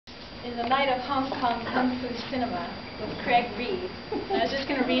is a night of Hong Kong Kung Fu cinema with Reid. And I was just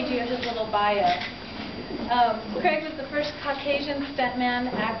going to read you his little bio. Craig was the first Caucasian stuntman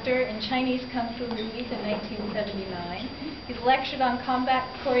actor in Chinese Kung Fu movies in 1979. He's lectured on combat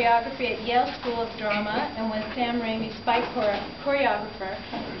choreography at Yale School of Drama and was Sam Raimi's fight choreographer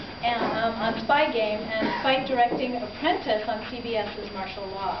and, on Spy Game and fight directing apprentice on CBS's Martial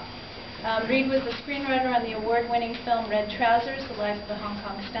Law. Reid was the screenwriter on the award-winning film Red Trousers, The Life of the Hong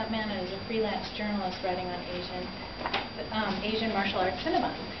Kong Stuntman, and is a freelance journalist writing on Asian martial arts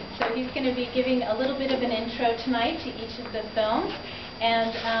cinema. So he's going to be giving a little bit of an intro tonight to each of the films.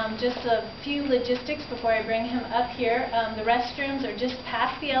 And just a few logistics before I bring him up here. The restrooms are just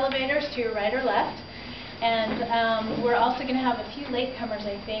past the elevators to your right or left. And we're also going to have a few latecomers,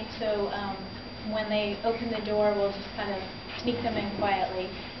 I think, so when they open the door, we'll just kind of sneak them in quietly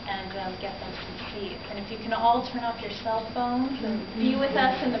and get them some seats. And if you can all turn off your cell phones and be with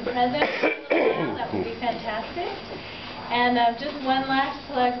us in the present for a little while, that would be fantastic. And just one last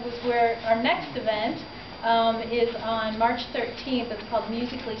plug was where our next event is on March 13th. It's called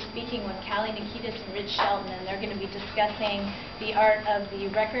Musically Speaking with Callie Nikitas and Rich Shelton, and they're going to be discussing the art of the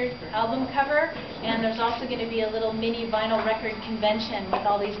record album cover. And there's also going to be a little mini vinyl record convention with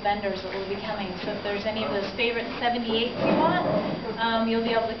all these vendors that will be coming. So if there's any of those favorite 78s you want, you'll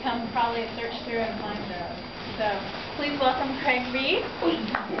be able to come probably search through and find those. So please welcome Reid.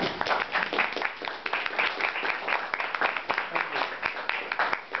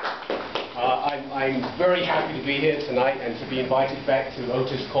 I'm very happy to be here tonight and to be invited back to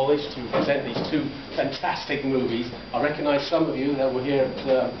Otis College to present these two fantastic movies. I recognize some of you that were here at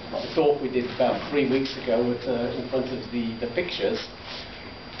the talk we did about 3 weeks ago in front of the pictures.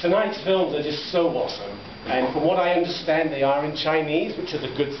 Tonight's films are just so awesome, and from what I understand they are in Chinese, which is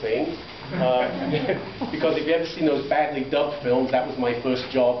a good thing. Because if you've ever seen those badly dubbed films, that was my first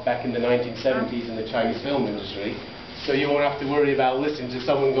job back in the 1970s in the Chinese film industry. So you won't have to worry about listening to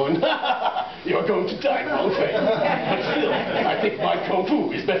someone going, "You're going to die, Wang Fei. But still, I think my Kung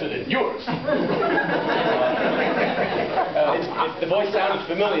Fu is better than yours." If the voice sounded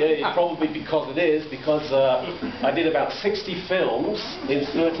familiar, it's probably because it is, because I did about 60 films in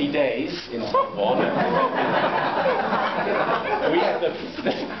 30 days in Taiwan.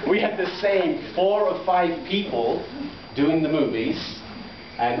 We had the same 4 or 5 people doing the movies.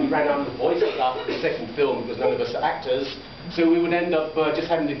 And we ran out of voices after the second film because none of us are actors. So we would end up just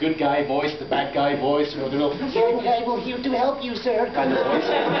having the good guy voice, the bad guy voice, you know, the real, "I'm here to help you, sir," kind of voice.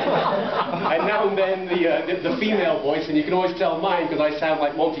 And now and then the female voice, and you can always tell mine because I sound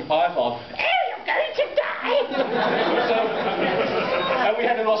like Monty Python. "Oh, you're going to die!" And we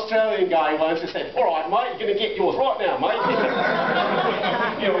had an Australian guy once who said, "All right, mate, you're going to get yours right now, mate."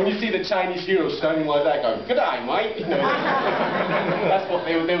 You know, when you see the Chinese heroes sounding like that, go, "Good day, mate." You know, that's what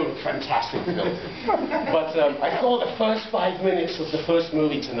they were fantastic films. But I saw the first 5 minutes of the first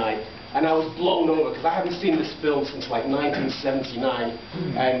movie tonight, and I was blown over because I haven't seen this film since like 1979,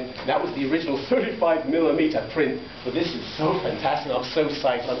 and that was the original 35mm print. But this is so fantastic. I'm so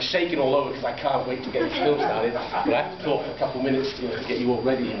psyched. I'm shaking all over because I can't wait to get this film started. But I have to talk for a couple minutes to get you all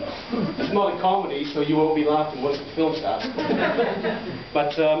ready. It's not a comedy, so you won't be laughing once the film starts.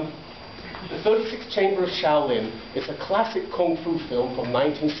 But the 36th Chamber of Shaolin is a classic Kung Fu film from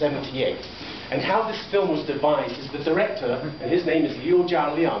 1978. And how this film was devised is the director, and his name is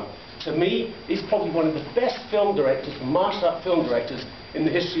Jia-liang. To me, he's probably one of the best film directors, martial art film directors, in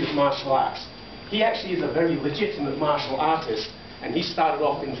the history of martial arts. He actually is a very legitimate martial artist, and he started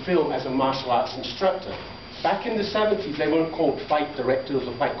off in film as a martial arts instructor. Back in the 70s, they weren't called fight directors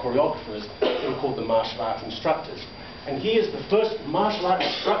or fight choreographers, they were called the martial arts instructors. And he is the first martial arts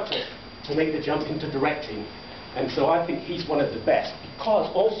instructor to make the jump into directing. And so I think he's one of the best, because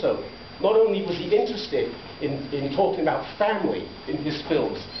also, not only was he interested in talking about family in his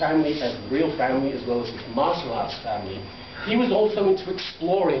films, family as real family as well as his martial arts family, he was also into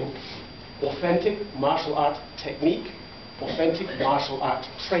exploring authentic martial art technique, authentic martial art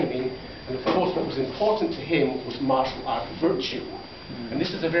training, and of course what was important to him was martial art virtue. And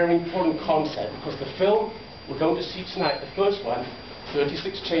this is a very important concept because the film we're going to see tonight, the first one,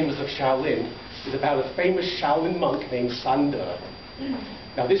 36 Chambers of Shaolin, is about a famous Shaolin monk named Sander.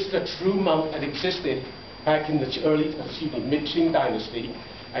 Now this is a true monk that existed back in the mid-Qing dynasty,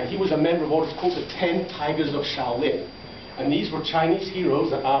 and he was a member of what is called the 10 Tigers of Shaolin. And these were Chinese heroes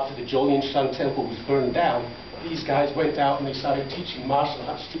that after the Jia-liang temple was burned down, these guys went out and they started teaching martial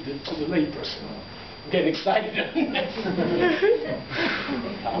arts to the layperson. I'm getting excited.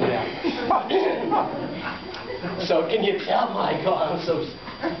 Calm down. So can you tell? My God,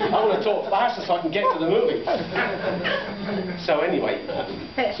 I want to talk faster so I can get to the movie. So anyway,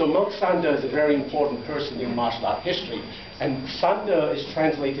 so Monk Sanda is a very important person in martial art history, and Sanda is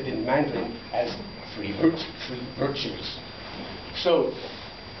translated in Mandarin as three virtues. So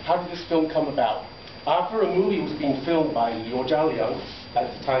how did this film come about? After a movie was being filmed by Jia-liang,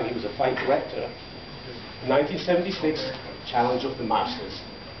 at the time he was a fight director, in 1976, Challenge of the Masters.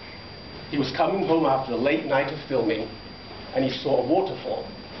 He was coming home after a late night of filming, and he saw a waterfall.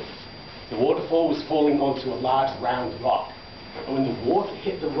 The waterfall was falling onto a large round rock, and when the water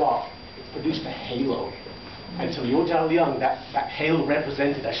hit the rock, it produced a halo. And to Jia-liang, that halo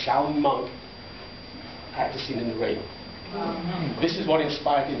represented a Shaolin monk practicing in the ring. This is what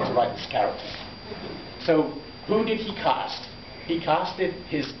inspired him to write this character. So, who did he cast? He casted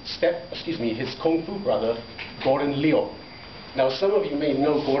his Kung Fu brother, Gordon Liu. Now, some of you may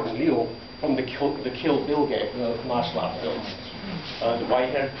know Gordon Liu from the Kill Bill martial art films. The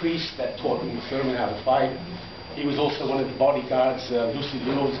white-haired priest that taught Uma Thurman how to fight. He was also one of the bodyguards, Lucy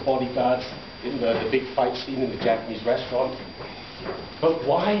Liu's bodyguards, in the big fight scene in the Japanese restaurant. But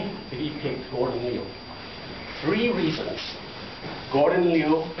why did he pick Gordon Liu? 3 reasons. Gordon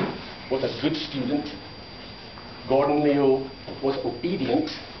Liu was a good student. Gordon Liu was obedient.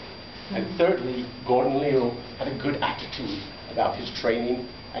 And thirdly, Gordon Liu had a good attitude about his training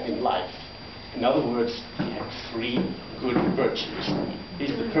and in life. In other words, he had 3 good virtues.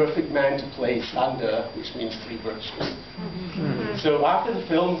 He's the perfect man to play Sanda, which means 3 virtues. So after the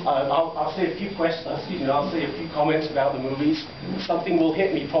film, I'll say a few I'll say a few comments about the movies. Something will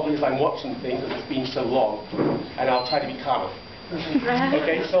hit me probably as I'm watching things because it's been so long, and I'll try to be calmer.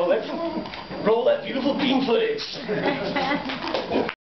 Okay, so let's roll that beautiful beam footage.